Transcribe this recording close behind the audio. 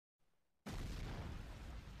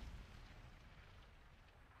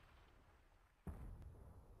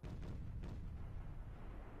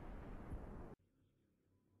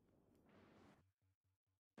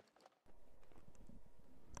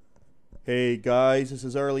Hey guys, this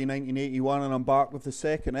is early 1981 and I'm back with the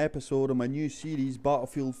second episode of my new series,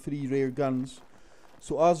 Battlefield 3 Rare Guns.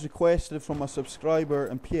 So as requested from a subscriber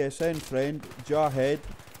and PSN friend, Jahed,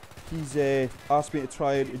 he's asked me to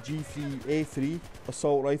try out a G3A3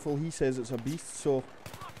 assault rifle. He says it's a beast, so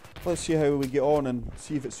let's see how we get on and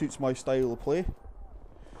see if it suits my style of play.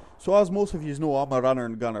 So as most of you know, I'm a runner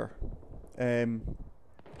and gunner.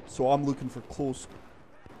 So I'm looking for close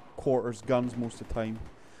quarters guns most of the time.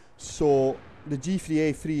 So the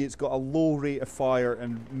G3A3, it's got a low rate of fire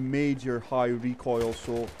and major high recoil,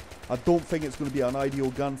 so I don't think it's going to be an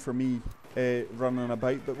ideal gun for me running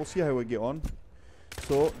about, but we'll see how we get on.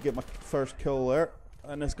 So get my first kill there,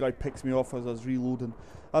 and this guy picks me off as I was reloading.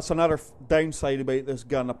 That's another downside about this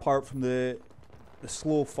gun, apart from the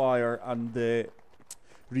slow fire and the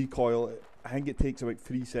recoil. I think it takes about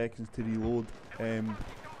 3 seconds to reload.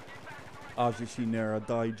 As you've seen there, I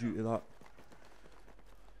died due to that.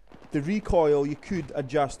 The recoil you could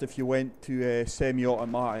adjust if you went to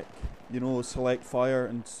semi-automatic, you know, select fire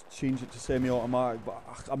and change it to semi-automatic, but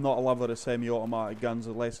I'm not a lover of semi-automatic guns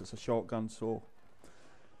unless it's a shotgun, so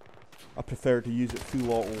I prefer to use it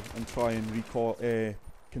full auto and try and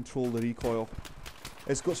control the recoil.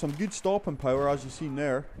 It's got some good stopping power, as you've seen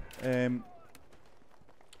there.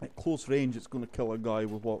 At close range it's going to kill a guy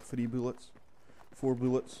with what, 4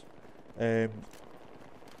 bullets.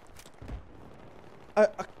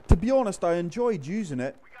 To be honest, I enjoyed using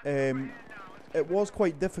it. It was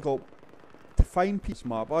quite difficult to find this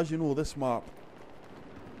map. As you know, this map,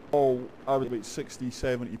 I would about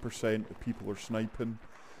 60-70% of people are sniping.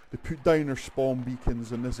 They put down their spawn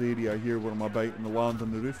beacons in this area here where I'm about, and they land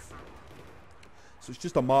on the roof. So it's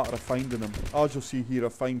just a matter of finding them. As you'll see here, I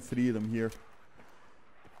find 3 of them here.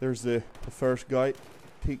 There's the first guy.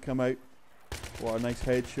 Take him out. What a nice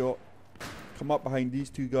headshot. Come up behind these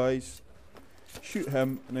 2 guys. Shoot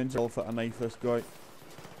him and then self at a knife this guy.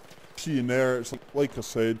 See in there, it's like I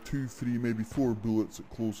said, 2, 3, maybe 4 bullets at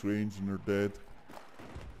close range and they're dead.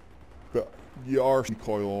 But you are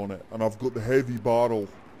recoil on it, and I've got the heavy barrel,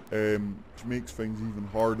 which makes things even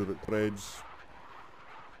harder. It spreads,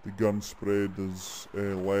 the gun spread is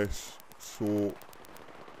less. So,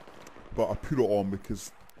 but I put it on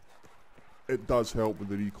because it does help with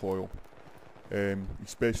the recoil,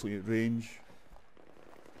 especially at range.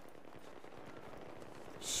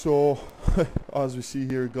 So, as we see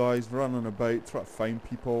here guys, running about, trying to find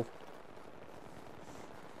people.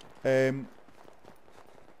 I'm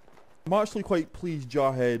actually quite pleased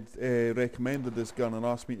Jahed recommended this gun and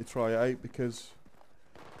asked me to try it out, because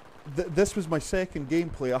this was my second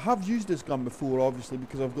gameplay. I have used this gun before, obviously,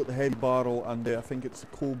 because I've got the heavy barrel and I think it's the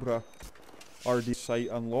Cobra RD sight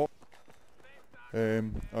unlocked. I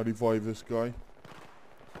revive this guy.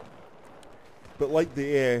 But like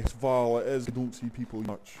the AS Val, I don't see people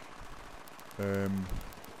much.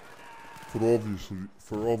 For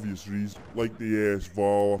obvious reasons. Like the AS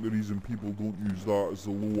Val, the reason people don't use that is the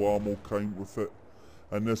low ammo count with it.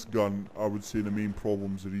 And this gun, I would say the main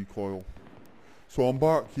problem is the recoil. So I'm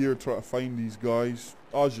back here trying to find these guys.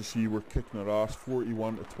 As you see, we're kicking our ass,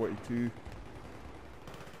 41 to 22.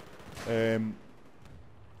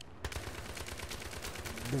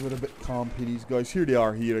 They were a bit campy, these guys. Here they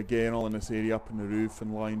are here again, all in this area up in the roof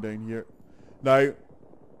and lying down here. Now,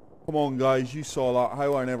 come on guys, you saw that.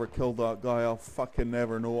 How I never killed that guy, I'll fucking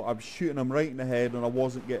never know. I'm shooting him right in the head and I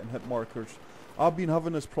wasn't getting hit markers. I've been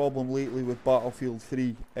having this problem lately with Battlefield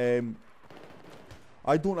 3.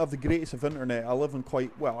 I don't have the greatest of internet. I live in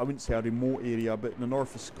quite, well, I wouldn't say a remote area, but in the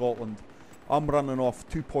north of Scotland. I'm running off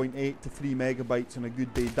 2.8 to 3 megabytes in a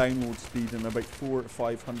good day download speed and about 400 to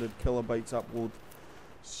 500 kilobytes upload.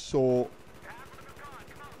 So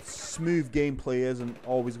smooth gameplay isn't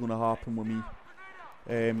always going to happen with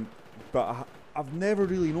me, but I've never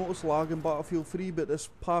really noticed lag in Battlefield 3, but this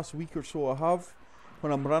past week or so I have.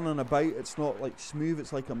 When I'm running about, it's not like smooth,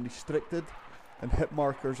 it's like I'm restricted and hit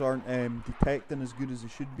markers aren't detecting as good as they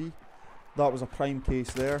should be. That was a prime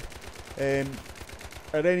case there.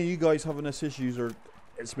 Are any of you guys having this issues, or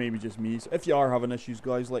it's maybe just me? So if you are having issues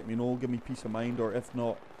guys, let me know, give me peace of mind, or if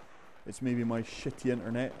not, it's maybe my shitty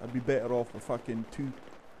internet. I'd be better off with fucking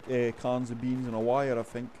 2 cans of beans and a wire, I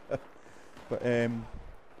think. But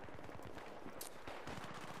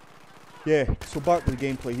yeah, so back to the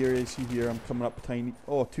gameplay here. You see here I'm coming up tiny.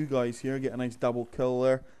 Oh, 2 guys here, get a nice double kill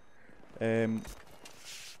there.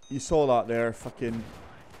 You saw that there, fucking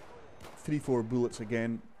 3-4 bullets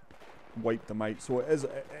again, wiped them out. So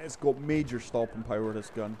it's got major stopping power, this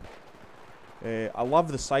gun. I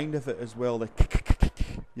love the sound of it as well, the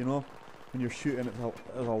you know, when you're shooting, it's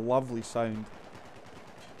a lovely sound.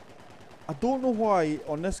 I don't know why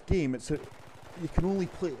on this game you can only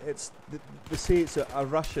play. They say it's a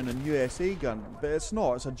Russian and USA gun, but it's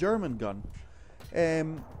not. It's a German gun.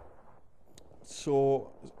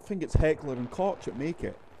 So I think it's Heckler and Koch that make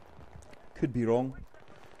it. Could be wrong,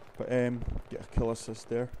 but get a kill assist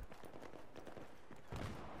there.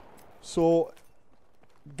 So,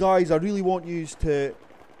 guys, I really want you to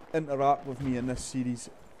interact with me in this series.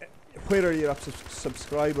 Whether you're a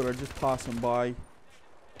subscriber or just passing by.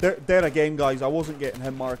 There again, guys, I wasn't getting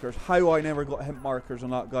hit markers. How I never got hit markers on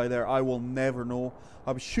that guy there, I will never know.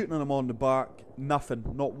 I was shooting him on the back, nothing,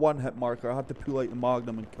 not one hit marker. I had to pull out the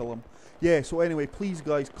Magnum and kill him. Yeah, so anyway, please,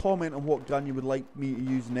 guys, comment on what gun you would like me to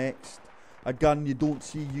use next. A gun you don't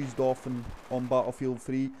see used often on Battlefield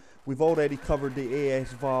 3. We've already covered the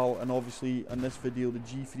AS Val and obviously in this video the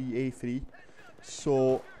G3A3.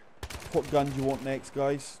 So, what guns you want next,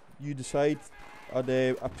 guys? You decide. I'd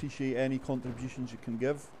appreciate any contributions you can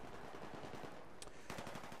give.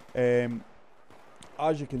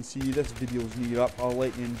 As you can see, this video's near up. I'll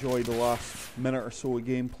let you enjoy the last minute or so of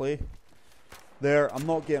gameplay. There, I'm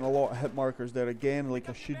not getting a lot of hit markers there again, like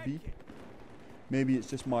I should be. Maybe it's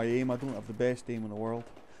just my aim. I don't have the best aim in the world.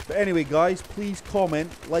 But anyway, guys, please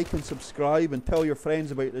comment, like and subscribe, and tell your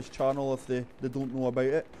friends about this channel if they don't know about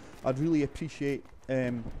it. I'd really appreciate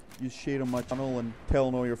you sharing my channel and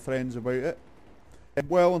telling all your friends about it.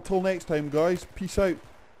 Well, until next time, guys, peace out.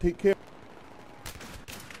 Take care.